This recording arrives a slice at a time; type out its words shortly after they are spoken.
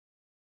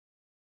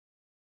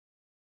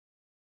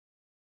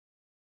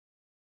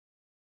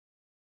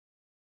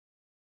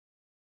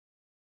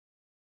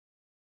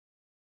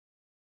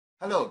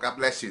Hello, God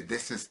bless you.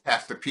 This is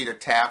Pastor Peter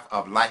Taffe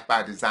of Life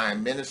by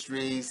Design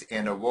Ministries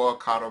in Aurora,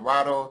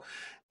 Colorado,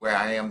 where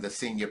I am the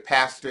senior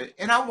pastor.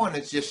 And I want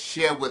to just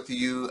share with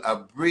you a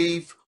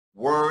brief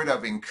word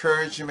of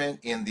encouragement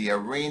in the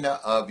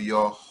arena of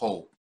your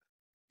hope.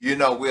 You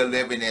know, we're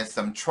living in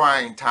some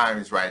trying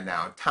times right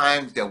now,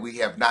 times that we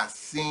have not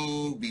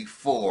seen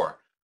before.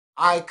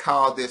 I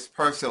call this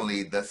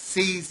personally the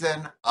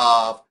season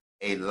of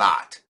a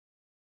lot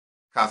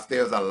because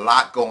there's a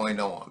lot going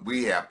on.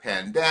 We have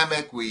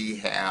pandemic, we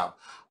have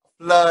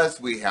floods,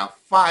 we have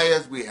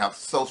fires, we have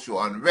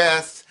social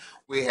unrest,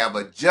 we have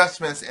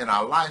adjustments in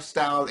our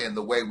lifestyle and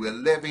the way we're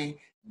living.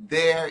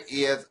 There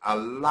is a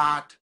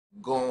lot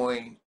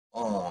going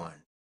on.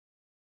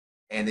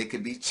 And it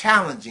can be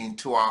challenging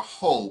to our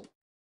hope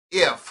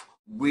if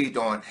we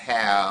don't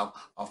have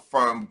a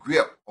firm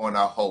grip on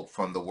our hope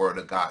from the Word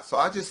of God. So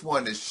I just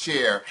wanted to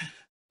share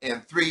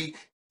in three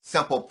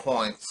simple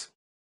points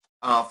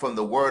from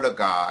the Word of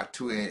God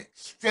to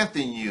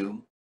strengthen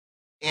you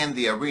in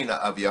the arena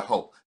of your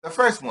hope. The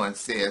first one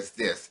says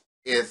this,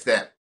 is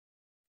that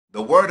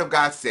the Word of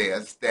God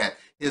says that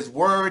His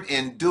Word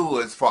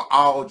endures for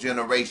all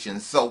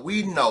generations. So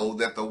we know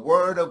that the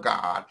Word of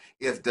God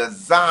is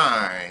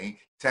designed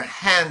to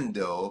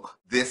handle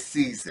this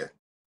season.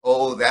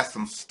 Oh, that's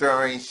some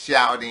stirring,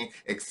 shouting,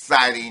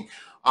 exciting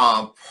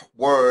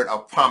word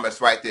of promise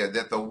right there,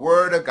 that the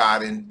Word of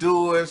God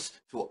endures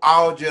to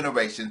all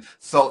generations.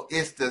 So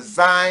it's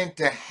designed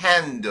to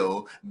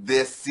handle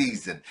this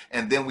season.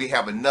 And then we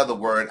have another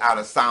word out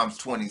of Psalms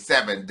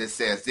 27 that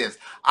says this,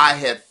 I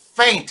had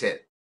fainted,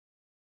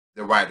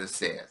 the writer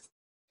says,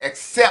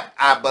 except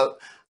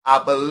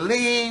I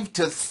believe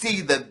to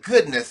see the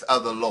goodness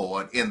of the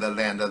Lord in the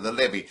land of the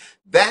living.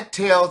 That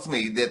tells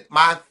me that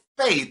my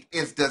faith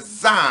is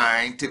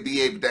designed to be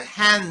able to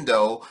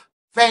handle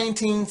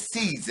fainting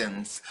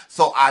seasons.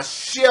 So I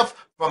shift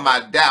from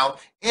my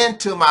doubt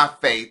into my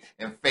faith,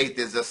 and faith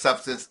is the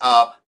substance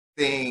of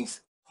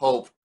things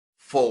hoped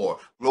for.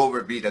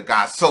 Glory be to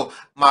God. So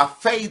my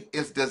faith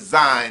is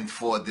designed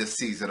for this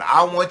season.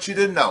 I want you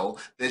to know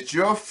that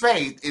your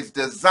faith is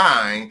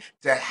designed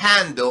to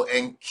handle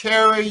and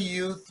carry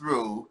you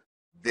through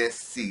this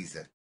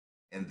season.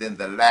 And then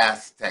the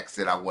last text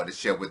that I want to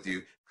share with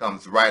you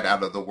comes right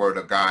out of the Word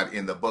of God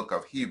in the book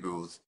of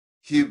Hebrews,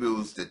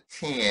 Hebrews the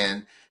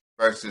 10,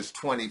 verses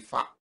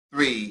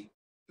 23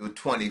 through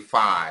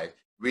 25,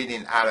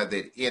 reading out of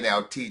the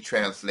NLT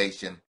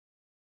translation.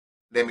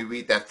 Let me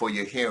read that for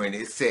your hearing.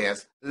 It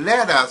says,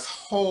 let us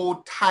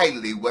hold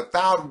tightly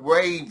without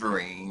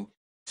wavering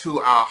to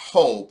our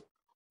hope,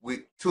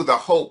 to the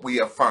hope we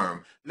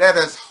affirm. Let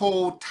us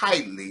hold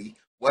tightly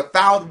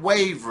without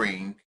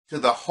wavering to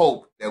the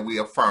hope that we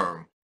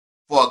affirm.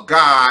 For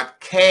God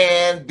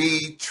can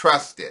be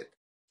trusted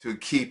to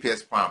keep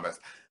his promise.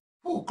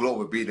 Oh,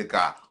 glory be to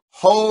God.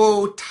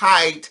 Hold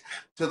tight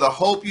to the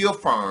hope you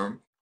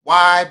affirm.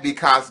 Why?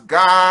 Because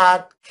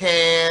God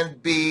can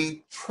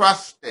be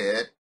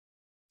trusted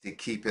to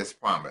keep his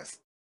promise.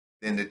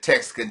 Then the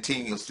text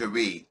continues to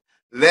read,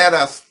 let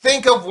us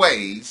think of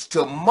ways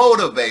to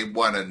motivate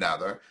one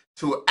another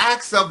to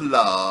acts of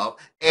love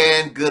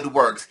and good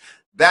works.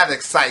 That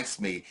excites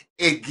me.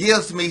 It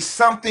gives me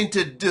something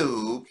to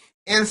do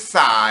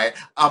inside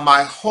of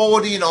my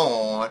holding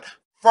on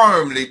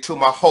firmly to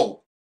my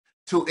hope,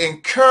 to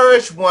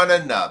encourage one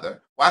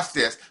another, watch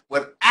this,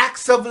 with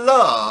acts of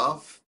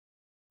love.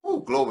 Oh,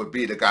 glory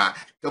be to God.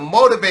 To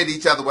motivate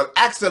each other with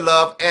acts of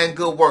love and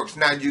good works.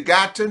 Now, you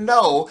got to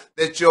know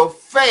that your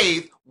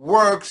faith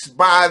works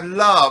by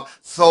love.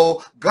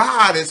 So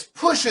God is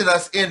pushing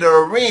us in the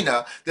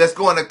arena that's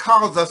going to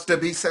cause us to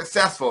be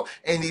successful.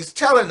 And he's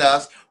telling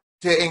us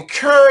to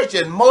encourage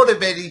and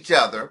motivate each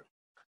other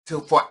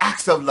for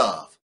acts of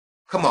love.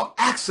 Come on,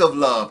 acts of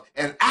love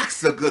and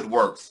acts of good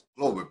works.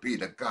 Glory be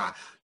to God.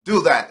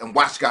 Do that and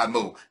watch God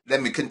move.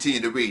 Let me continue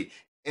to read.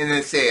 And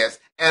it says,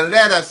 and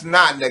let us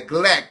not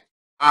neglect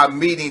our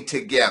meeting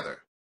together,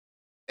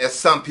 as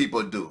some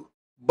people do,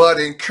 but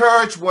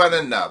encourage one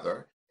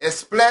another,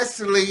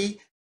 especially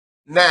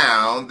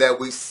now that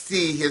we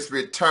see his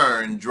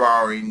return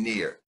drawing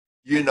near.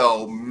 You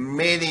know,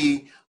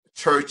 many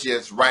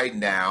churches right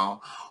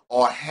now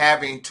are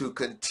having to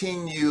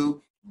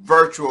continue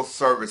virtual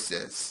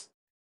services,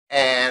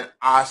 and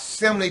our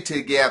assembly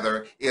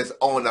together is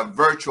on a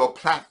virtual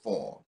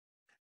platform.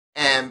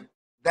 And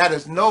that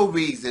is no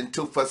reason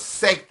to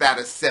forsake that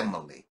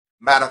assembly.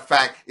 Matter of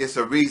fact, it's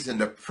a reason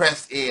to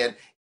press in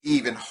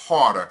even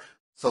harder.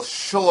 So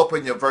show up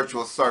in your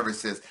virtual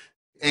services.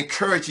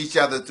 Encourage each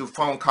other through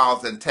phone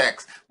calls and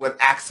texts with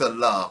acts of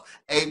love.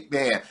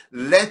 Amen.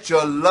 Let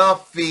your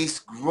love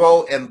feast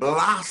grow and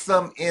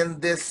blossom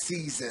in this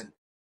season.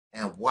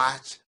 And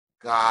watch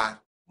God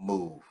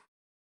move.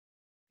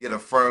 Get a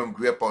firm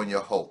grip on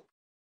your hope.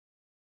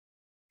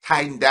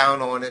 Tighten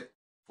down on it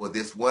for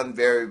this one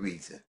very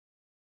reason,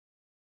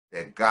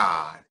 that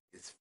God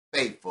is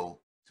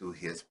faithful to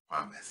his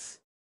promise.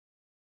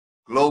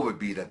 Glory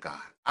be to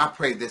God. I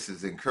pray this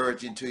is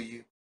encouraging to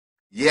you.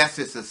 Yes,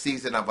 it's a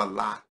season of a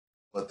lot,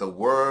 but the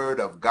word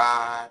of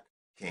God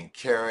can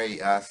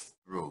carry us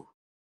through.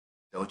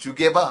 Don't you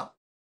give up.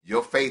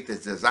 Your faith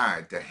is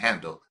designed to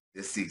handle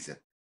this season.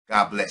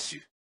 God bless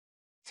you.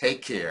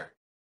 Take care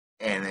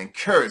and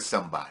encourage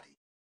somebody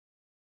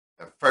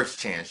the first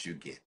chance you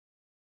get.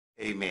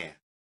 Amen.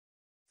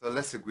 So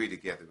let's agree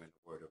together in the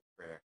word of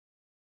prayer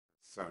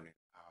concerning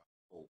our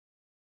hope.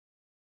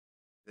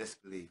 Let's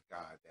believe,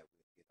 God, that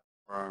we get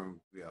a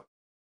firm grip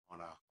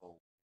on our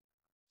hope,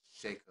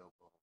 unshakable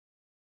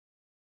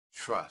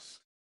trust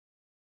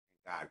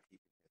in God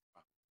keeping his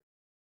promise.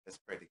 Let's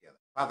pray together.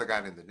 Father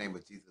God, in the name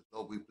of Jesus,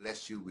 Lord, we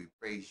bless you, we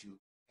praise you,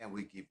 and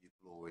we give you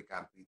glory.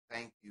 God, we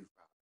thank you,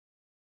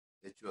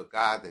 Father, that you're a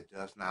God that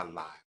does not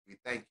lie. We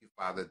thank you,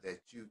 Father,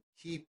 that you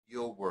keep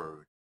your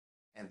word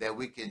and that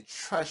we can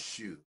trust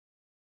you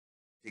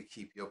to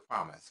keep your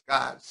promise.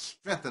 God,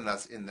 strengthen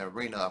us in the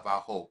arena of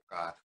our hope,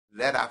 God.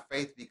 Let our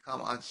faith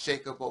become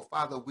unshakable.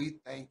 Father, we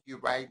thank you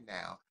right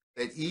now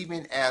that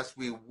even as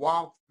we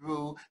walk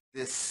through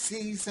this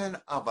season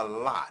of a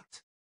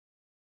lot,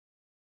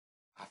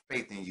 our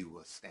faith in you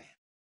will stand.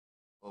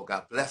 Oh,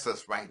 God, bless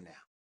us right now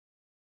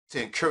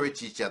to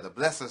encourage each other.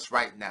 Bless us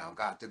right now,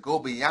 God, to go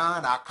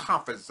beyond our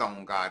comfort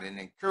zone, God, and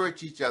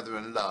encourage each other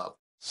in love.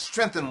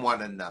 Strengthen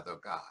one another,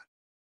 God.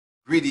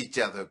 Greet each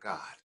other, God,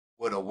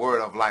 with a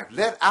word of life.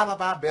 Let out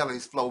of our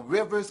bellies flow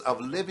rivers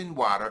of living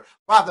water.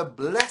 Father,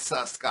 bless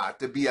us, God,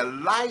 to be a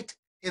light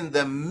in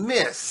the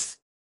midst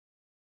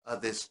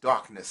of this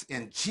darkness.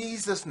 In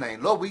Jesus'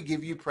 name, Lord, we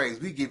give you praise.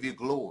 We give you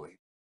glory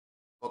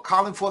for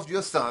calling forth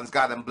your sons,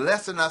 God, and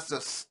blessing us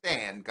to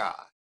stand,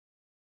 God,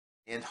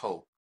 in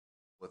hope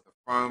with a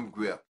firm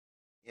grip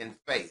in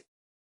faith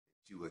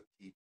that you will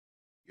keep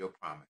your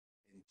promise.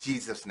 In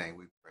Jesus' name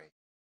we pray.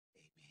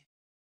 Amen.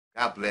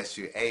 God bless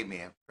you.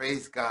 Amen.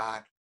 Praise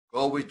God.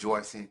 Go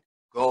rejoicing.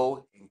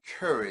 Go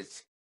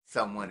encourage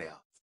someone else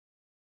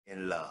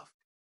in love.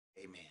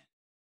 Amen.